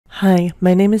Hi,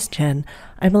 my name is Jen.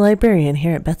 I'm a librarian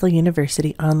here at Bethel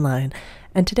University Online,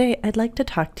 and today I'd like to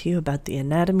talk to you about the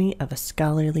anatomy of a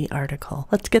scholarly article.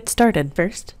 Let's get started.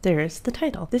 First, there is the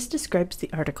title. This describes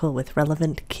the article with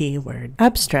relevant keywords.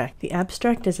 Abstract. The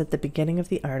abstract is at the beginning of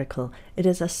the article. It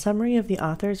is a summary of the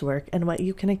author's work and what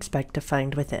you can expect to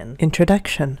find within.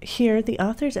 Introduction. Here, the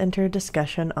authors enter a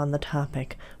discussion on the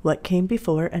topic, what came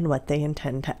before and what they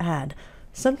intend to add.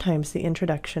 Sometimes the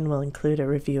introduction will include a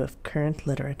review of current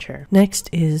literature. Next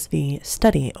is the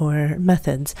study or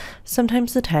methods.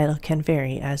 Sometimes the title can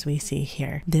vary, as we see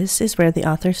here. This is where the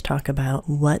authors talk about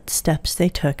what steps they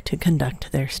took to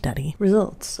conduct their study.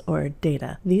 Results or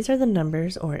data. These are the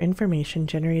numbers or information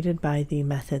generated by the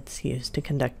methods used to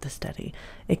conduct the study.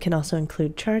 It can also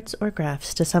include charts or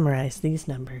graphs to summarize these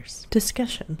numbers.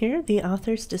 Discussion. Here the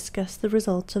authors discuss the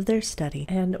results of their study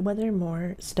and whether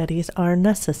more studies are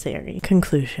necessary.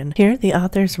 Conclusion. Here the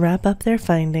authors wrap up their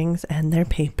findings and their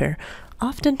paper.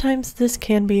 Oftentimes this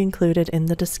can be included in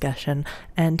the discussion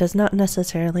and does not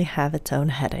necessarily have its own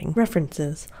heading.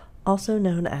 References. Also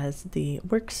known as the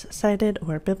works cited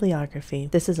or bibliography.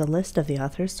 This is a list of the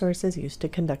author's sources used to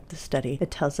conduct the study. It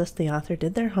tells us the author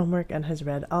did their homework and has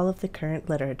read all of the current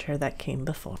literature that came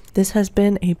before. This has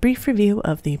been a brief review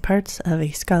of the parts of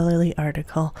a scholarly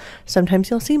article. Sometimes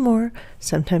you'll see more,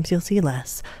 sometimes you'll see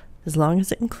less. As long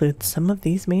as it includes some of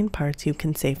these main parts, you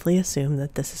can safely assume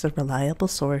that this is a reliable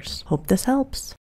source. Hope this helps.